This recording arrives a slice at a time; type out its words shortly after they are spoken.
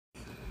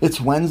It's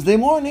Wednesday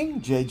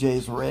morning.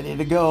 JJ's ready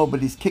to go,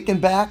 but he's kicking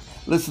back,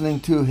 listening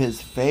to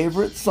his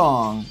favorite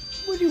song.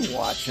 What are you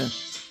watching?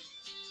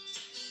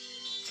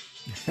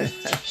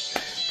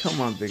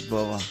 Come on, Big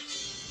Bubba.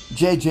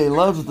 JJ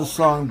loves the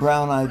song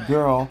Brown Eyed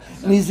Girl,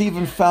 and he's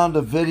even found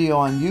a video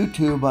on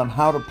YouTube on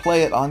how to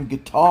play it on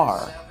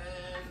guitar.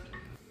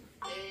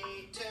 7,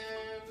 8, 10,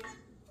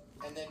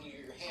 and then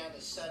your hand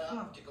is set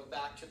up to go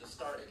back to the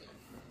start again.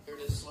 Here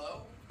it is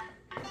slow.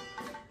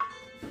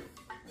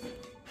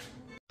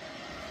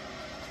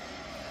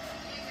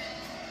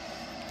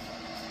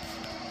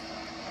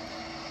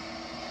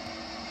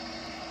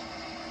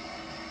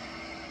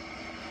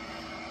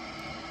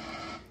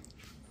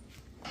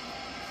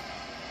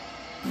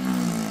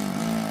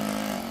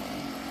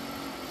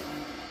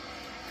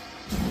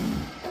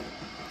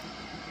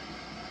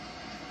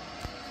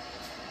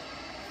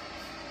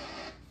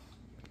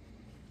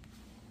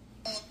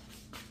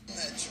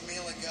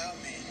 Got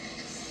me.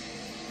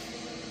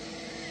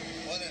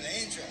 What an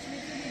angel.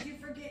 Did you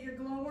forget your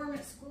glowworm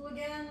at school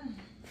again?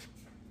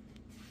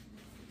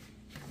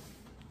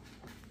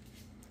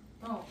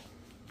 Oh,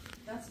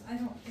 I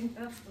don't think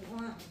that's the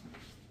one.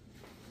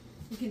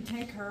 You can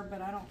take her,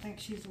 but I don't think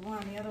she's the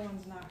one. The other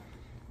one's not.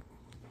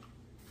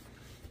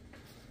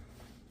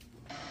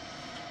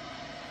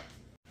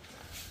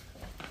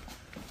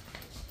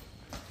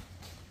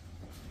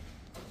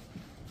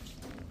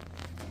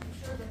 I'm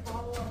sure the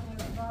follow-up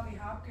with Bobby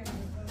Hopkins is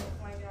going to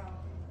find out.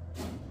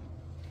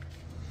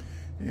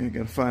 Yeah, you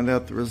gotta find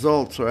out the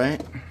results, right? I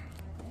think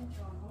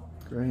so, I'm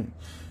hoping. Great.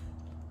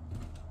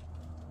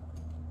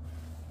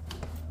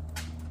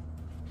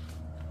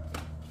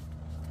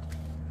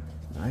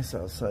 Nice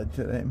outside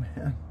today,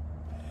 man.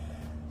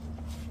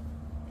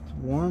 It's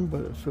warm,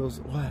 but it feels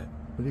wet.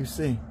 What do you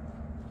see?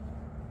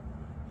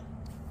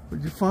 What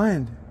did you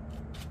find?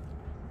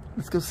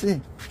 Let's go see.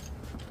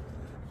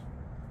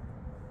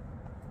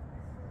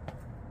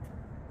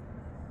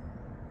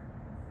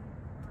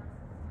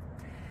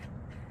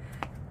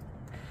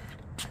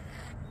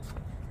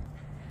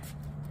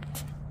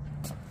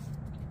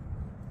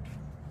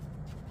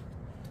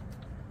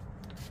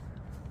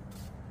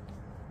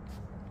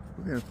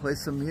 We're gonna play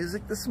some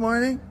music this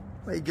morning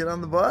while you get on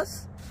the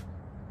bus.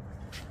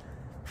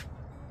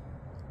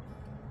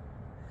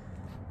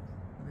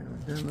 We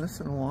haven't done this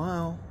in a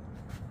while.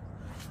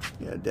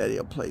 Yeah, Daddy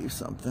will play you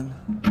something.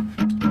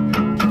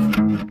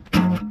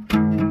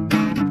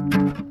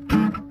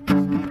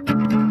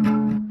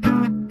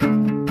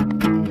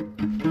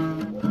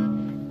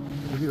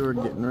 You were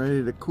getting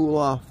ready to cool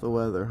off the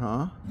weather,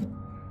 huh?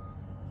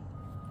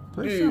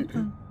 Play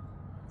something.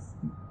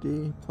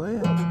 D, play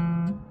it.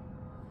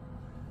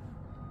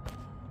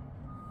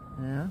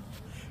 Yeah.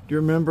 Do you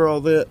remember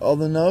all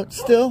the notes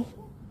still?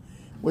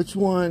 Which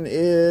one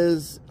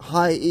is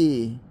high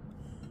E?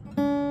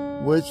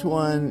 Which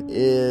one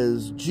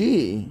is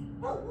G?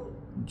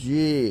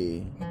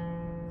 G.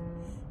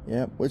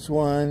 Yep. Which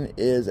one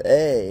is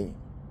A?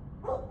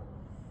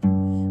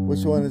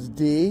 Which one is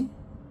D?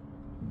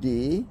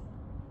 D.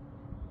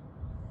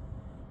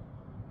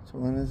 Which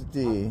one is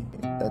D?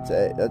 That's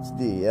A. That's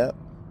D. Yep.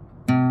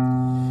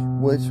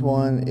 Which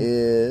one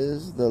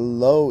is the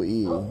low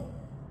E?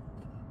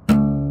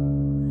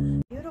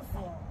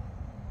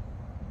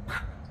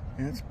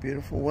 It's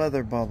beautiful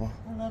weather, Bubba.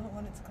 I love it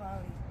when it's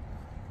cloudy.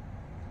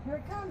 Here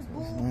it comes,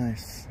 Boo. It's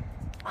nice.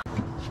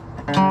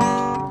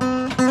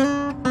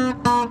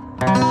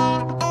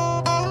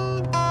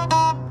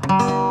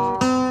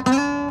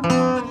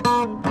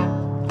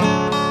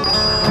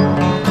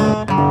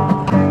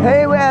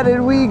 Hey, where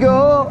did we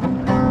go?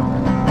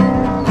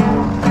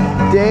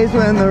 Days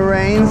when the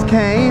rains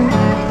came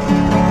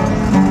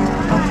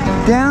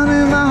down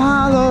in the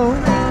hollow,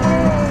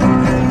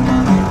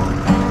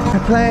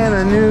 playing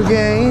a new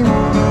game,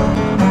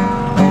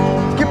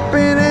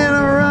 skipping and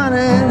a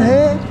running,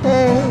 hey,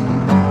 hey,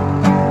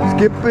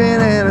 skipping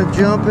and a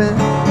jumping,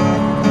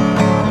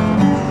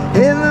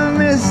 in the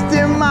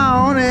misty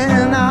morning,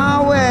 I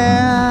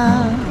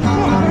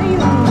can't hear you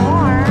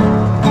anymore.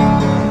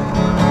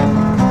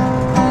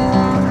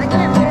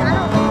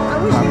 I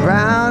wish you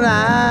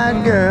brown-eyed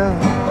girl,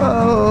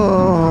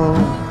 oh,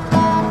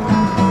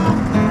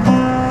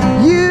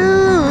 you,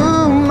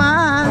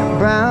 my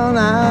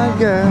brown-eyed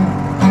girl.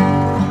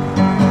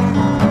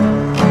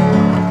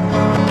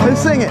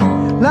 Sing it.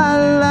 La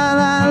la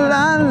la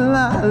la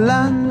la la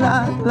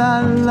la la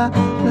la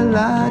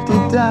la di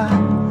da,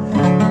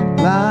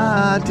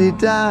 la di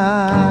da.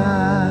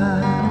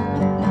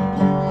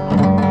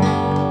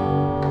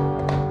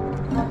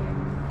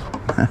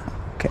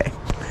 Okay,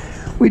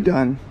 we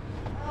done.